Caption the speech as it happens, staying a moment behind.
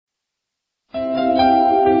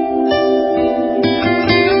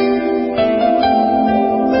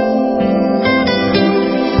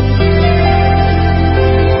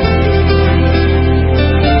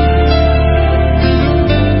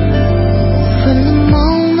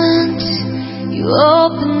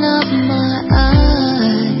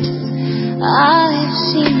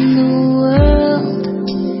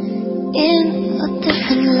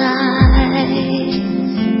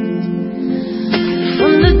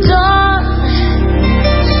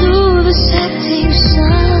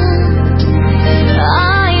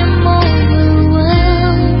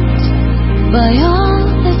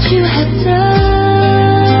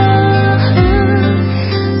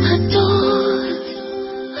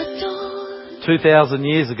2,000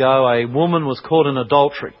 years ago, a woman was caught in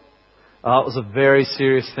adultery. It was a very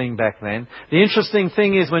serious thing back then. The interesting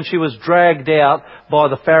thing is when she was dragged out by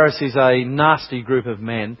the Pharisees, a nasty group of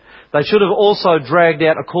men, they should have also dragged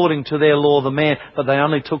out, according to their law, the man, but they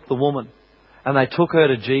only took the woman. And they took her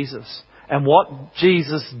to Jesus. And what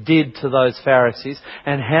Jesus did to those Pharisees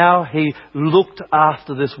and how He looked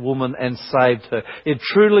after this woman and saved her. It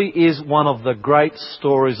truly is one of the great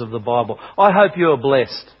stories of the Bible. I hope you are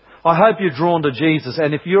blessed. I hope you're drawn to Jesus.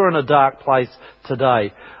 And if you're in a dark place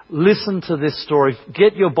today, listen to this story.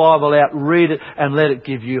 Get your Bible out, read it, and let it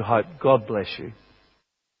give you hope. God bless you.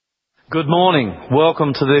 Good morning.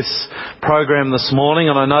 Welcome to this program this morning,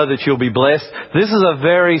 and I know that you'll be blessed. This is a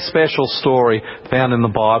very special story found in the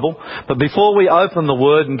Bible. But before we open the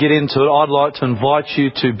Word and get into it, I'd like to invite you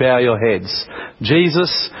to bow your heads.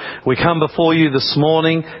 Jesus, we come before you this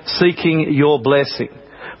morning seeking your blessing.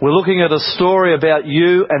 We're looking at a story about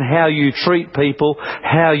you and how you treat people,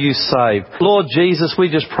 how you save. Lord Jesus, we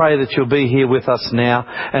just pray that you'll be here with us now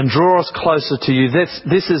and draw us closer to you.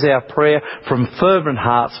 This is our prayer from fervent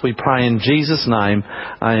hearts. We pray in Jesus' name.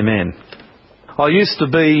 Amen. I used to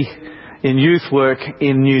be in youth work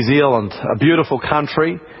in New Zealand, a beautiful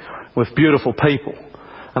country with beautiful people.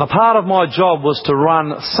 And a part of my job was to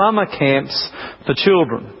run summer camps for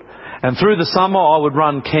children. And through the summer I would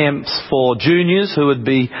run camps for juniors who would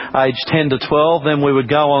be aged 10 to 12. Then we would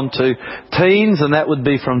go on to teens, and that would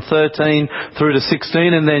be from 13 through to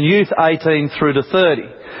 16. And then youth 18 through to 30.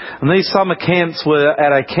 And these summer camps were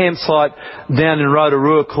at a campsite down in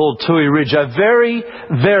Rotorua called Tui Ridge, a very,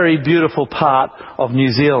 very beautiful part of New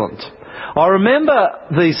Zealand. I remember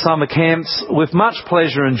these summer camps with much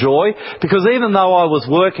pleasure and joy, because even though I was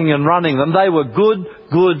working and running them, they were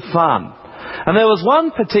good fun. And there was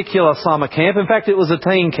one particular summer camp, in fact it was a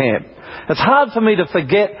teen camp. It's hard for me to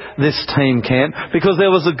forget this teen camp because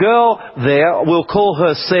there was a girl there, we'll call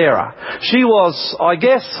her Sarah. She was, I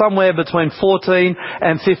guess, somewhere between 14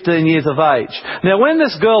 and 15 years of age. Now when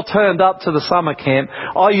this girl turned up to the summer camp,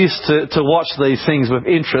 I used to watch these things with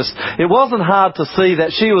interest. It wasn't hard to see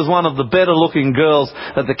that she was one of the better looking girls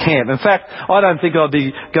at the camp. In fact, I don't think I'd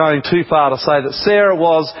be going too far to say that Sarah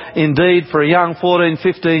was indeed, for a young 14,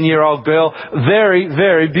 15-year-old girl, very,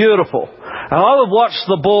 very beautiful. And I would watch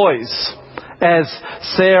the boys as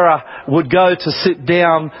Sarah would go to sit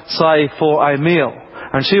down, say, for a meal.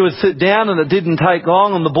 And she would sit down and it didn't take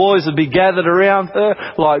long and the boys would be gathered around her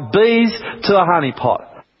like bees to a honey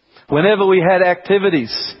pot. Whenever we had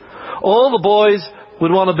activities, all the boys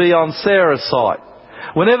would want to be on Sarah's side.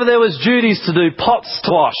 Whenever there was duties to do pots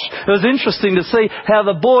to wash, it was interesting to see how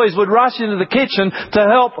the boys would rush into the kitchen to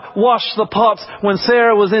help wash the pots when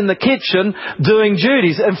Sarah was in the kitchen doing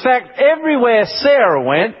duties. In fact, everywhere Sarah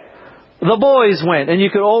went, the boys went, and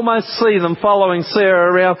you could almost see them following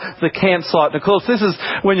Sarah around the campsite. And of course, this is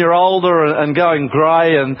when you're older and going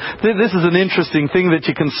grey, and this is an interesting thing that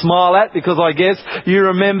you can smile at, because I guess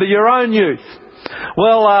you remember your own youth.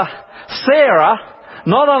 Well, Sarah,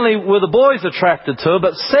 not only were the boys attracted to her,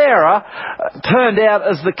 but Sarah turned out,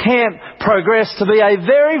 as the camp progressed, to be a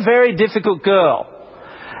very, very difficult girl.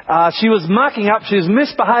 She was mucking up, she was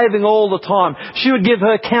misbehaving all the time. She would give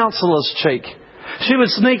her counsellor's cheek. She would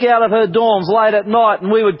sneak out of her dorms late at night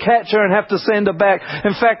and we would catch her and have to send her back.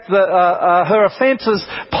 In fact, her offences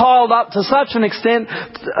piled up to such an extent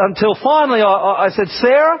until finally I said,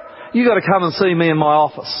 Sarah, you got to come and see me in my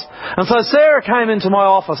office. And so Sarah came into my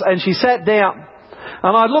office and she sat down.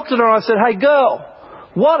 And I looked at her and I said, hey girl,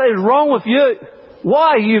 what is wrong with you?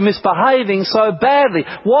 Why are you misbehaving so badly?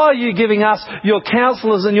 Why are you giving us, your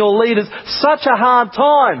counsellors and your leaders, such a hard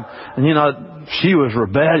time? And you know, she was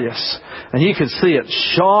rebellious. And you could see it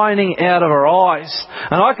shining out of her eyes.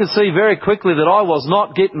 And I could see very quickly that I was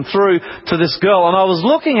not getting through to this girl. And I was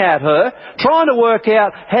looking at her, trying to work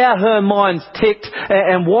out how her mind ticked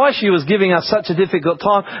and why she was giving us such a difficult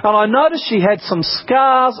time. And I noticed she had some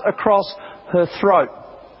scars across her throat.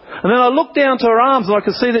 And then I looked down to her arms and I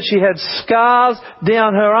could see that she had scars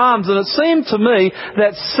down her arms. And it seemed to me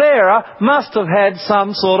that Sarah must have had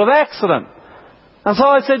some sort of accident. And so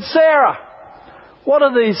I said, Sarah, what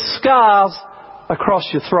are these scars across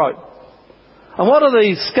your throat? And what are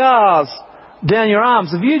these scars down your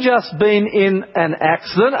arms? Have you just been in an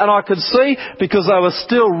accident? And I could see, because they were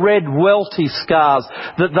still red welty scars,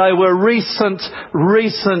 that they were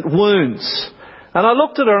recent wounds. And I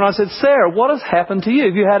looked at her and I said, Sarah, what has happened to you?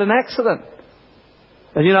 Have you had an accident?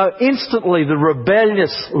 And you know, instantly the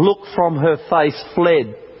rebellious look from her face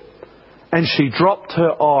fled. And she dropped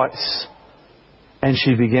her eyes and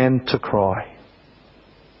she began to cry.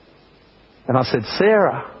 And I said,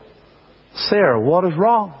 Sarah, what is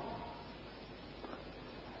wrong?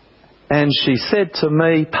 And she said to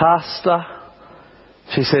me, Pastor,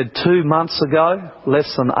 she said 2 months ago,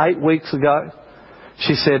 less than 8 weeks ago,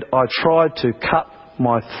 she said, I tried to cut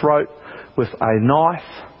my throat with a knife.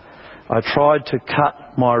 I tried to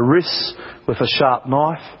cut my wrists with a sharp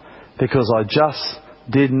knife because I just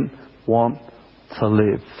didn't want to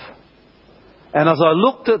live. And as I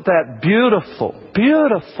looked at that beautiful,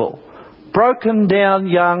 beautiful, broken down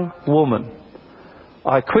young woman,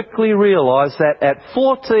 I quickly realised that at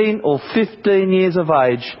 14 or 15 years of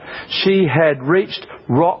age, she had reached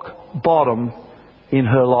rock bottom in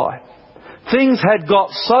her life. Things had got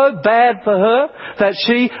so bad for her that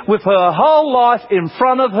she, with her whole life in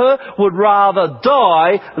front of her, would rather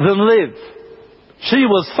die than live. She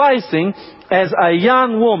was facing, as a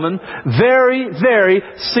young woman, very, very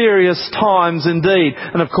serious times indeed.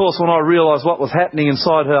 And of course, when I realised what was happening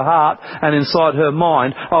inside her heart and inside her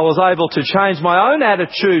mind, I was able to change my own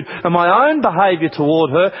attitude and my own behaviour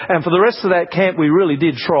toward her. And for the rest of that camp, we really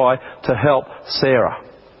did try to help Sarah.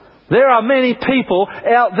 There are many people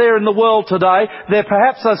out there in the world today. There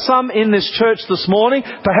perhaps are some in this church this morning,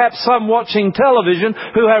 perhaps some watching television,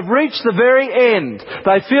 who have reached the very end.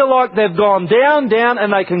 They feel like they've gone down, down,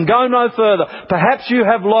 and they can go no further. Perhaps you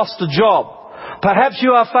have lost a job. Perhaps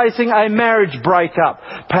you are facing a marriage breakup.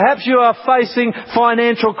 Perhaps you are facing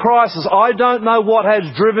financial crisis. I don't know what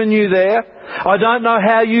has driven you there. I don't know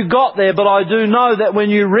how you got there, but I do know that when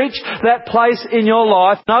you reach that place in your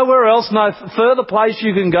life, nowhere else, no further place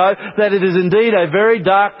you can go, that it is indeed a very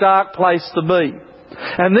dark, dark place to be.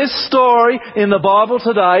 And this story in the Bible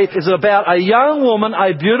today is about a young woman,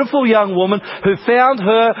 a beautiful young woman, who found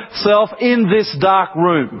herself in this dark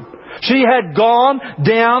room. She had gone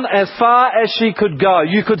down as far as she could go.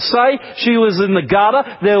 You could say she was in the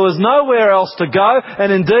gutter. There was nowhere else to go.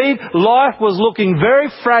 And indeed, life was looking very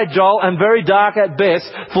fragile and very dark at best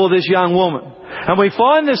for this young woman. And we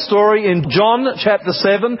find this story in John chapter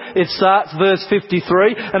 7. It starts verse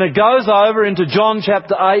 53 and it goes over into John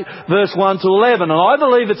chapter 8 verse 1 to 11. And I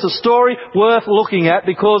believe it's a story worth looking at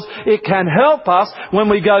because it can help us when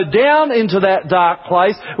we go down into that dark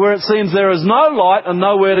place where it seems there is no light and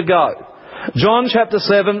nowhere to go. John chapter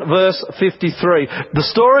 7 verse 53. The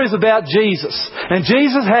story is about Jesus. And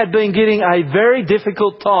Jesus had been getting a very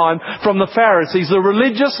difficult time from the Pharisees, the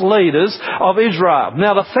religious leaders of Israel.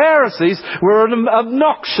 Now the Pharisees were an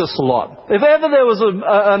obnoxious lot. If ever there was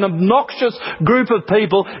an obnoxious group of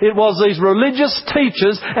people, it was these religious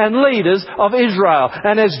teachers and leaders of Israel.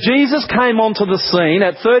 And as Jesus came onto the scene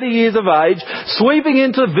at 30 years of age, sweeping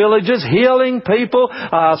into villages, healing people,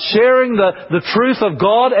 sharing the truth of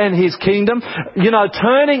God and His kingdom,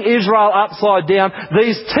 turning Israel upside down,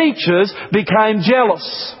 these teachers became jealous.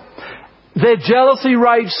 Their jealousy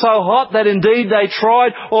raged so hot that indeed they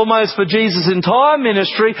tried almost for Jesus' entire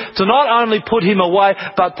ministry to not only put Him away,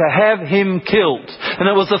 but to have Him killed. And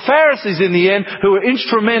it was the Pharisees in the end who were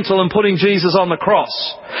instrumental in putting Jesus on the cross.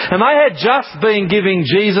 And they had just been giving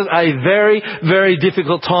Jesus a very, very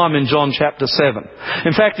difficult time in John chapter 7.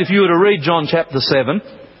 In fact, if you were to read John chapter 7,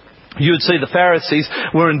 you would see the Pharisees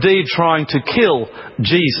were indeed trying to kill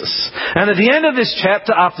Jesus. And at the end of this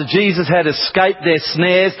chapter, after Jesus had escaped their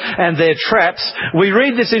snares and their traps, we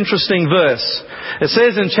read this interesting verse. It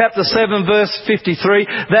says in chapter 7 verse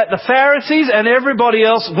 53 that the Pharisees and everybody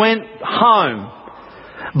else went home.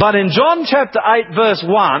 But in John chapter 8 verse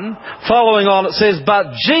 1, following on, it says,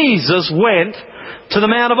 but Jesus went to the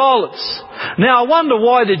Mount of Olives. Now I wonder,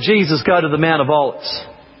 why did Jesus go to the Mount of Olives?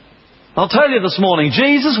 I'll tell you this morning,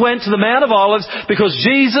 Jesus went to the Mount of Olives because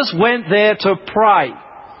Jesus went there to pray,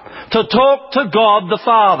 to talk to God the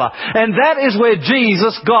Father. And that is where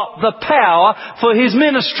Jesus got the power for His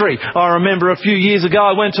ministry. I remember a few years ago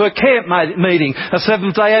I went to a camp meeting, a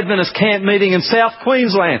Seventh-day Adventist camp meeting in South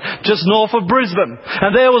Queensland, just north of Brisbane.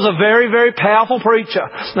 And there was a very, very powerful preacher.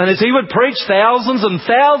 And as he would preach, thousands and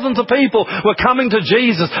thousands of people were coming to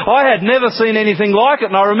Jesus. I had never seen anything like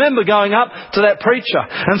it. And I remember going up to that preacher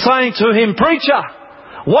and saying to him, "Preacher,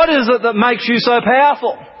 what is it that makes you so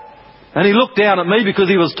powerful?" And he looked down at me because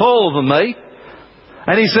he was taller than me.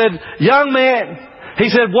 And he said, "Young man," he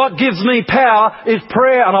said, "what gives me power is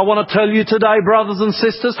prayer." And I want to tell you today, brothers and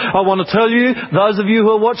sisters, I want to tell you, those of you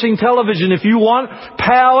who are watching television, if you want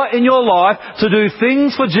power in your life to do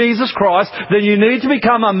things for Jesus Christ, then you need to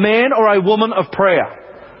become a man or a woman of prayer.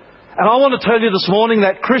 And I want to tell you this morning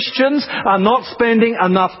that Christians are not spending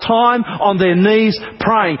enough time on their knees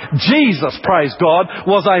praying. Jesus, praise God,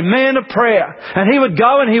 was a man of prayer. And He would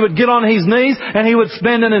go and He would get on His knees and He would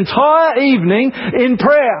spend an entire evening in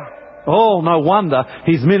prayer. Oh, no wonder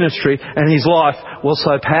His ministry and His life was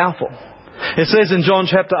so powerful. It says in John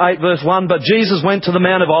chapter 8 verse 1, but Jesus went to the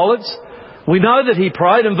Mount of Olives. We know that he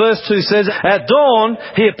prayed, and verse 2 says, at dawn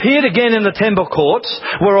he appeared again in the temple courts,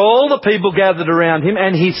 where all the people gathered around him,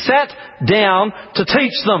 and he sat down to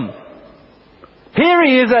teach them. Here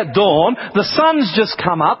he is at dawn, the sun's just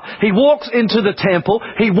come up, he walks into the temple,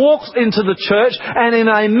 he walks into the church, and in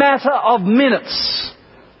a matter of minutes,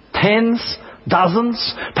 tens,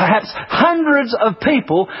 dozens, perhaps hundreds of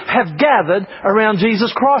people have gathered around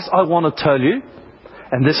Jesus Christ. I want to tell you,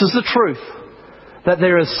 and this is the truth, that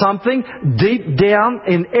there is something deep down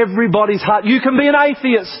in everybody's heart. You can be an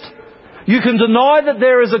atheist. You can deny that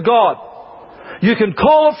there is a God. You can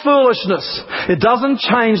call it foolishness. It doesn't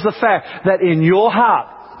change the fact that in your heart,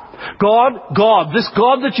 this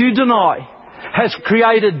God that you deny, has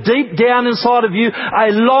created deep down inside of you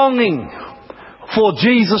a longing for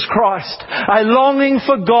Jesus Christ. A longing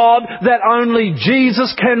for God that only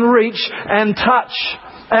Jesus can reach and touch.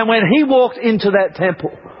 And when he walked into that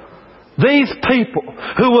temple, these people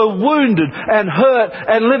who were wounded and hurt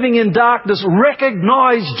and living in darkness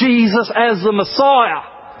recognized Jesus as the Messiah,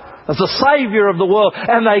 as the Saviour of the world.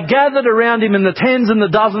 And they gathered around him in the tens and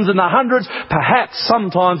the dozens and the hundreds, perhaps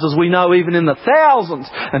sometimes, as we know, even in the thousands.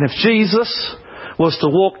 And if Jesus was to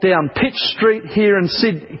walk down Pitt Street here in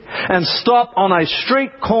Sydney and stop on a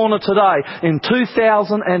street corner today in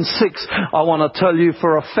 2006, I want to tell you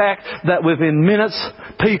for a fact that within minutes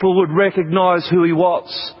people would recognise who he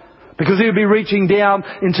was. Because he would be reaching down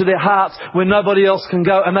into their hearts where nobody else can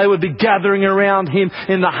go, and they would be gathering around him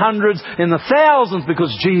in the hundreds, in the thousands, because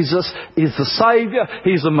Jesus is the Saviour,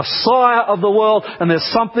 he's the Messiah of the world, and there's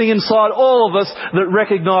something inside all of us that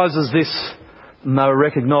recognises this. And they were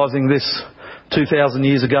recognising this 2,000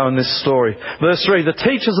 years ago in this story. Verse 3, the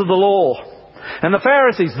teachers of the law and the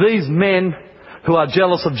Pharisees, these men who are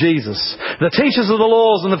jealous of Jesus. The teachers of the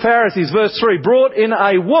laws and the Pharisees, verse 3, brought in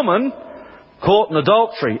a woman caught in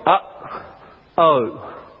adultery.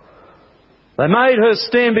 They made her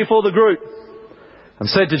stand before the group and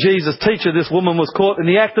said to Jesus, Teacher, this woman was caught in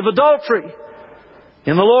the act of adultery.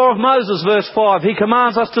 In the law of Moses, verse 5, he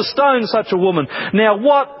commands us to stone such a woman. Now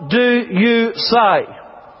what do you say?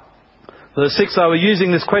 Verse 6, they were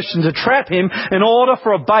using this question to trap him in order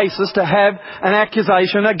for a basis to have an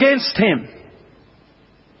accusation against him.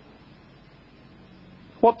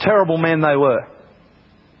 What terrible men they were.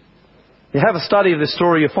 You have a study of this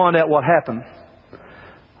story, you find out what happened.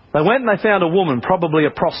 They went and they found a woman, probably a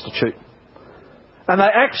prostitute. And they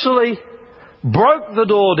actually broke the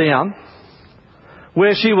door down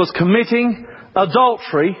where she was committing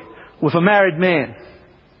adultery with a married man.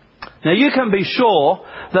 Now you can be sure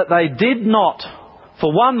that they did not,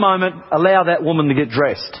 for one moment, allow that woman to get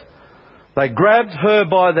dressed. They grabbed her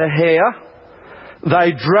by the hair.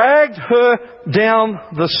 They dragged her down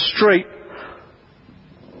the street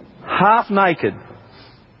half naked.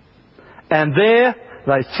 And there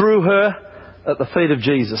they threw her at the feet of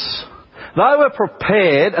Jesus. They were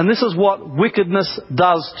prepared, and this is what wickedness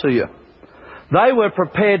does to you. They were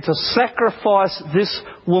prepared to sacrifice this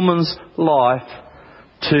woman's life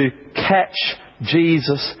to catch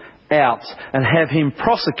Jesus out and have him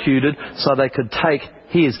prosecuted so they could take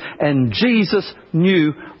his. And Jesus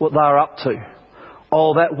knew what they were up to.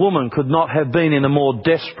 Oh, that woman could not have been in a more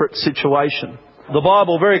desperate situation. The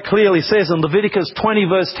Bible very clearly says in Leviticus 20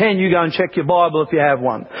 verse 10, you go and check your Bible if you have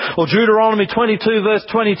one, or Deuteronomy 22 verse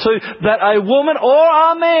 22, that a woman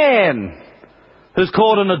or a man who's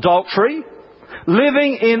caught in adultery,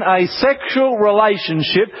 living in a sexual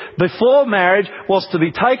relationship before marriage, was to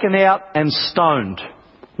be taken out and stoned.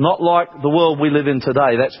 Not like the world we live in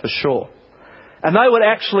today, that's for sure. And they would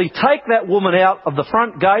actually take that woman out of the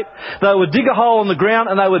front gate, they would dig a hole in the ground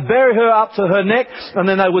and they would bury her up to her neck, and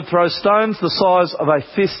then they would throw stones the size of a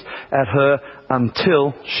fist at her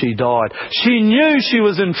until she died. She knew she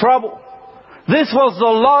was in trouble. This was the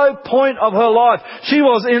low point of her life. She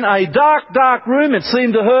was in a dark, dark room. It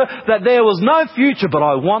seemed to her that there was no future. But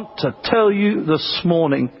I want to tell you this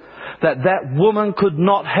morning that that woman could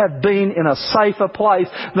not have been in a safer place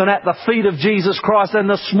than at the feet of Jesus Christ. And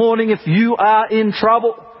this morning, if you are in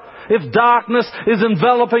trouble, if darkness is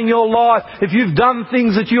enveloping your life, if you've done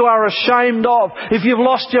things that you are ashamed of, if you've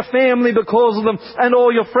lost your family because of them and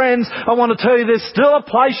all your friends, I want to tell you there's still a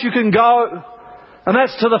place you can go. And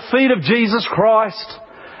that's to the feet of Jesus Christ.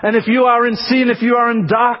 And if you are in sin, if you are in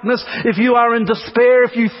darkness, if you are in despair,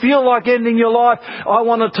 if you feel like ending your life, I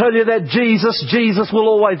want to tell you that Jesus will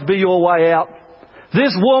always be your way out.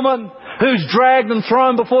 This woman who's dragged and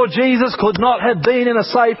thrown before Jesus could not have been in a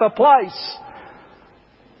safer place.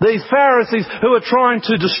 These Pharisees who were trying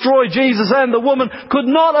to destroy Jesus and the woman could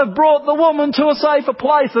not have brought the woman to a safer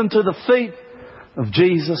place than to the feet of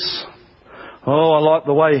Jesus. Oh, I like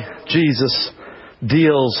the way Jesus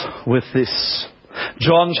deals with this.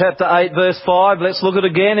 John chapter 8 verse 5, let's look at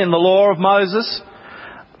it again. In the law of Moses,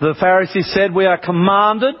 the Pharisees said, we are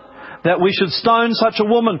commanded that we should stone such a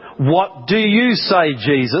woman. What do you say,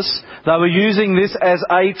 Jesus? They were using this as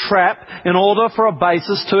a trap in order for a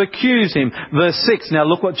basis to accuse him. Verse 6, now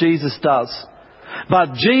look what Jesus does.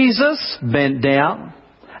 But Jesus bent down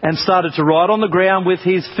and started to write on the ground with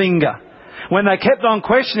his finger. When they kept on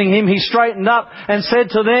questioning him, he straightened up and said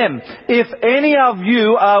to them, if any of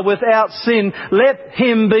you are without sin, let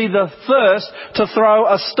him be the first to throw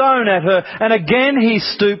a stone at her. And again he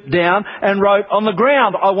stooped down and wrote on the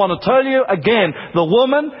ground. I want to tell you again, the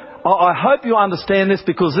woman, I hope you understand this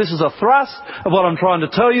because this is a thrust of what I'm trying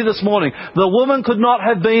to tell you this morning. The woman could not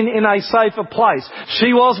have been in a safer place.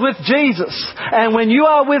 She was with Jesus. And when you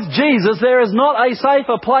are with Jesus, there is not a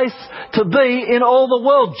safer place to be in all the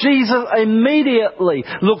world. Jesus immediately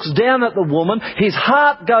looks down at the woman. His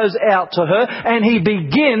heart goes out to her and he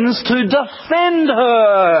begins to defend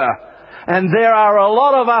her. And there are a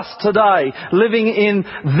lot of us today living in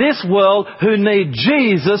this world who need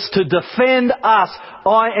Jesus to defend us.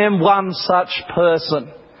 I am one such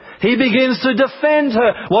person. He begins to defend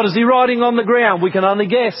her. What is he writing on the ground? We can only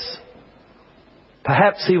guess.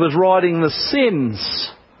 Perhaps he was writing the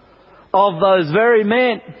sins of those very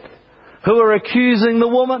men who are accusing the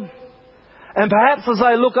woman. And perhaps as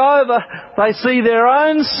they look over, they see their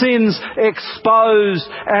own sins exposed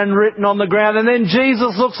and written on the ground. And then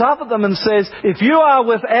Jesus looks up at them and says, if you are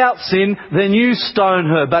without sin, then you stone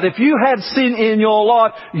her. But if you had sin in your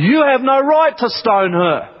life, you have no right to stone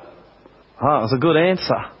her. Oh, it was a good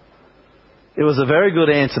answer. It was a very good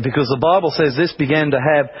answer because the Bible says this began to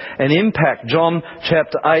have an impact. John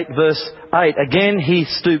chapter 8 verse 8. Again he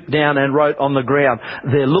stooped down and wrote on the ground.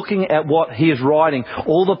 They're looking at what he is writing.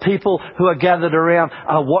 All the people who are gathered around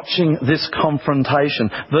are watching this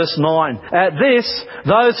confrontation. Verse 9. At this,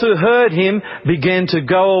 those who heard him began to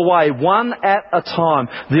go away one at a time.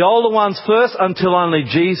 The older ones first, until only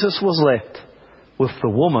Jesus was left with the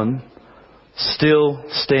woman still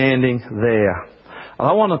standing there.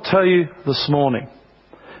 I want to tell you this morning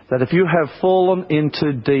that if you have fallen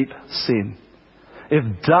into deep sin,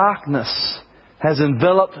 if darkness has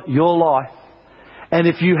enveloped your life, and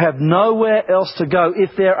if you have nowhere else to go, if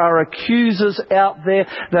there are accusers out there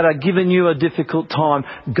that are giving you a difficult time,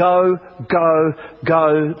 go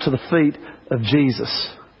to the feet of Jesus.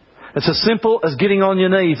 It's as simple as getting on your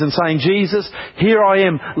knees and saying, Jesus, here I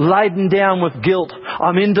am, laden down with guilt.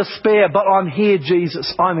 I'm in despair, but I'm here,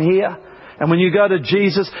 Jesus. I'm here. And when you go to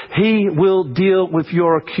Jesus, He will deal with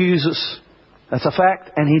your accusers. That's a fact,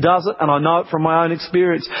 and He does it, and I know it from my own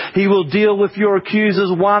experience. He will deal with your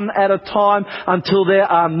accusers one at a time until there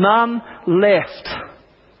are none left.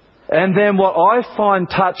 And then what I find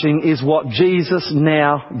touching is what Jesus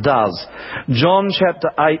now does. John chapter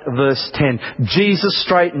 8 verse 10. Jesus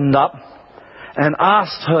straightened up and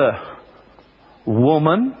asked her,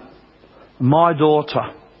 Woman, my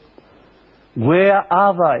daughter, where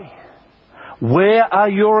are they? Where are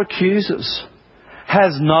your accusers?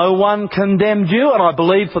 Has no one condemned you? And I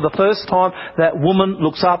believe for the first time that woman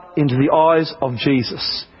looks up into the eyes of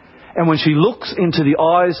Jesus. And when she looks into the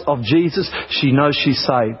eyes of Jesus, she knows she's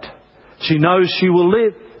saved. She knows she will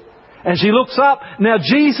live. And she looks up. Now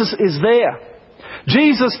Jesus is there.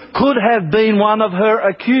 Jesus could have been one of her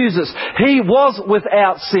accusers. He was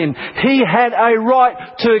without sin. He had a right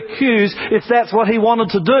to accuse if that's what he wanted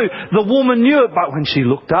to do. The woman knew it, but when she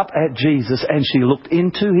looked up at Jesus and she looked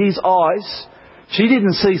into His eyes, she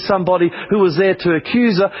didn't see somebody who was there to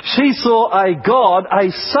accuse her. She saw a God,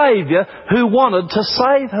 a Saviour, who wanted to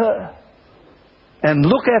save her. And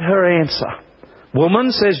look at her answer.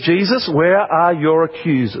 Woman, says Jesus, where are your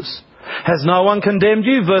accusers? Has no one condemned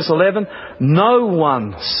you? Verse 11, no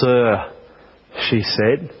one, sir, she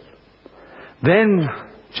said. Then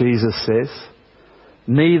Jesus says,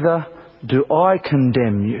 neither do I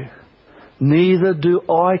condemn you. Neither do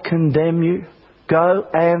I condemn you. Go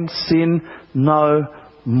and sin no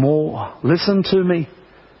more. Listen to me.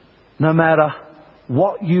 No matter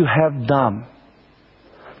what you have done,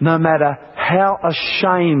 no matter how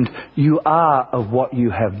ashamed you are of what you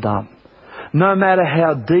have done, no matter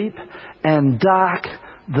how deep and dark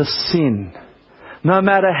the sin, no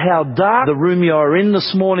matter how dark the room you are in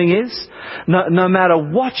this morning is, no matter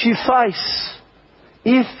what you face,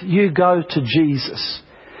 if you go to Jesus,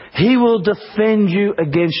 He will defend you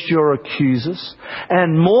against your accusers.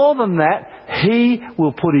 And more than that, He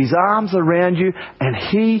will put His arms around you and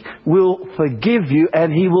He will forgive you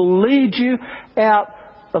and He will lead you out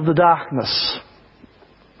of the darkness.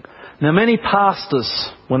 Now, many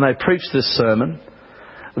pastors, when they preach this sermon,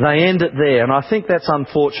 they end it there, and I think that's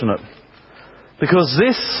unfortunate. Because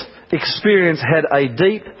this experience had a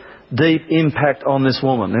deep, deep impact on this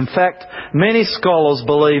woman. In fact, many scholars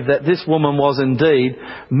believe that this woman was indeed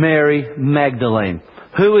Mary Magdalene.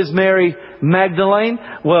 Who is Mary Magdalene?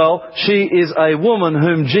 Well, she is a woman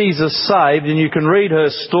whom Jesus saved, and you can read her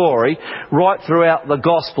story right throughout the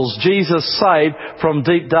Gospels. Jesus saved from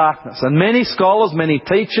deep darkness. And many scholars, many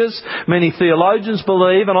teachers, many theologians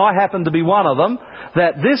believe, and I happen to be one of them,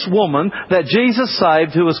 that this woman that Jesus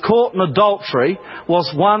saved, who was caught in adultery,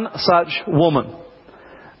 was one such woman.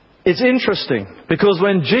 It's interesting, because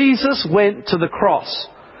when Jesus went to the cross,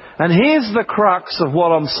 and here's the crux of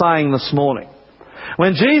what I'm saying this morning.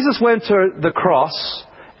 When Jesus went to the cross,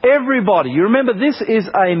 everybody, you remember this is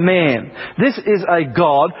a man, this is a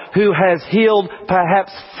God who has healed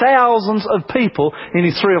perhaps thousands of people in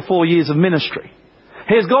His 3 or 4 years of ministry.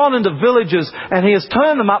 He has gone into villages and He has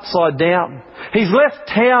turned them upside down. He's left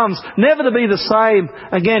towns never to be the same.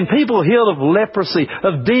 Again, people healed of leprosy,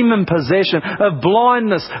 of demon possession, of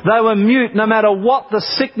blindness. They were mute no matter what the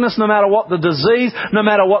sickness, no matter what the disease, no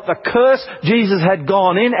matter what the curse. Jesus had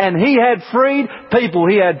gone in and He had freed people.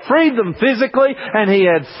 He had freed them physically and He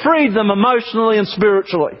had freed them emotionally and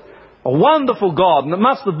spiritually. A wonderful God, and it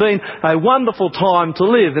must have been a wonderful time to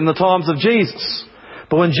live in the times of Jesus.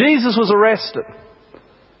 But when Jesus was arrested,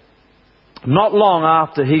 not long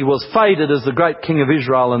after he was feted as the great King of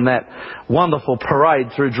Israel in that wonderful parade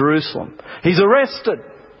through Jerusalem, he's arrested.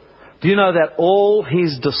 Do you know that all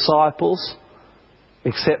His disciples,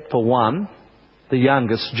 except for one, the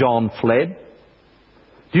youngest, John, fled?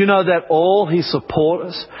 Do you know that all His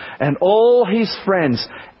supporters and all His friends,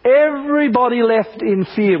 everybody left in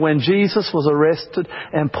fear when Jesus was arrested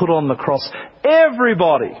and put on the cross?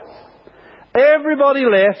 Everybody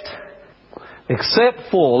left. Except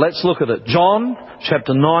for, let's look at it, John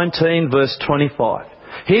chapter 19 verse 25.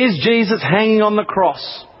 Here's Jesus hanging on the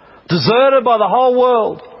cross, deserted by the whole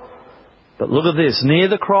world. But look at this, near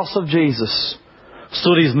the cross of Jesus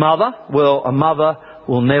stood His mother. Well, a mother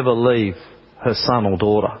will never leave her son or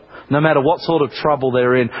daughter. No matter what sort of trouble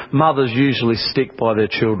they're in, mothers usually stick by their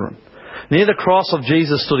children. Near the cross of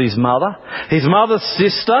Jesus stood His mother's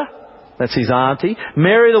sister, that's His auntie,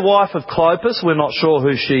 Mary the wife of Clopas, we're not sure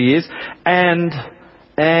who she is, and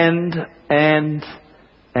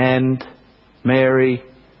Mary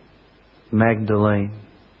Magdalene.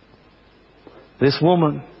 This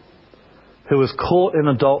woman who was caught in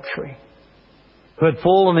adultery, who had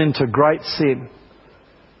fallen into great sin,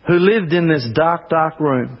 who lived in this dark, dark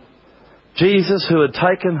room. Jesus, who had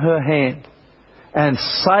taken her hand and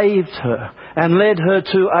saved her and led her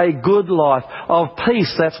to a good life of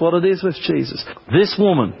peace. That's what it is with Jesus. This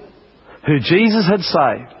woman, who Jesus had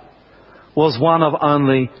saved, was one of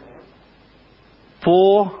only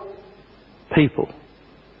 4 people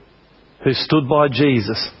who stood by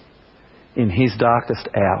Jesus in His darkest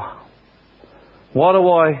hour. Why do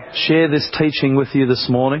I share this teaching with you this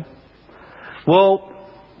morning? Well,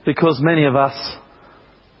 because many of us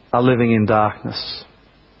are living in darkness.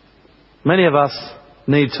 Many of us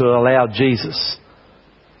need to allow Jesus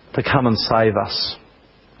to come and save us,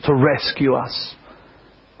 to rescue us.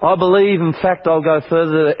 I believe, in fact, I'll go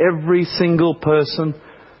further, that every single person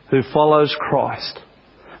who follows Christ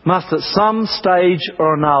must at some stage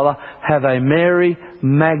or another have a Mary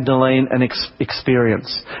Magdalene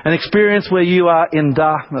experience. An experience where you are in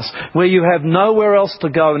darkness, where you have nowhere else to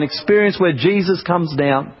go. An experience where Jesus comes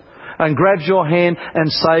down and grabs your hand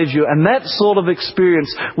and saves you. And that sort of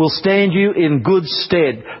experience will stand you in good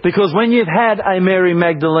stead. Because when you've had a Mary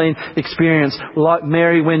Magdalene experience, like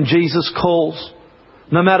Mary when Jesus calls,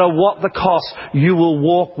 no matter what the cost, you will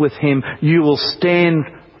walk with Him. You will stand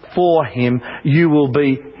for Him. You will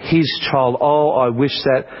be His child. Oh, I wish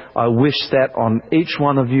that on each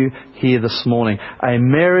one of you here this morning. A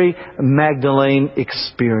Mary Magdalene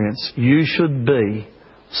experience. You should be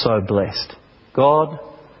so blessed. God,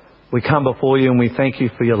 we come before You and we thank You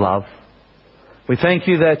for Your love. We thank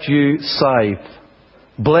You that You saved.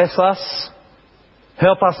 Bless us.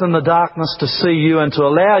 Help us in the darkness to see You and to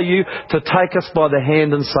allow You to take us by the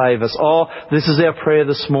hand and save us. Oh, this is our prayer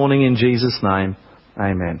this morning in Jesus' name.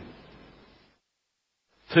 Amen.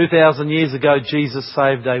 2,000 years ago, Jesus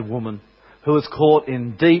saved a woman who was caught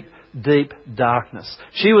in deep, deep darkness.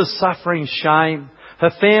 She was suffering shame.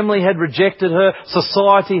 Her family had rejected her,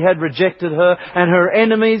 society had rejected her, and her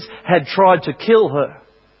enemies had tried to kill her.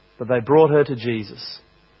 But they brought her to Jesus.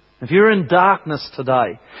 If you're in darkness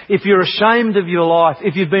today, if you're ashamed of your life,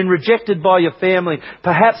 if you've been rejected by your family,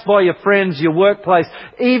 perhaps by your friends, your workplace,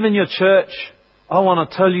 even your church, I want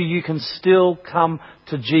to tell you, you can still come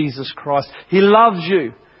to Jesus Christ. He loves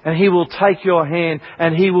you And He will take your hand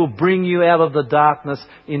and He will bring you out of the darkness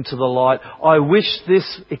into the light. I wish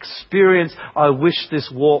this experience, I wish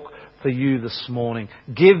this walk for you this morning.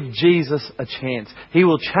 Give Jesus a chance. He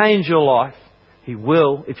will change your life. He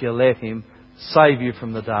will, if you let Him, save you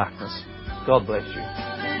from the darkness. God bless you.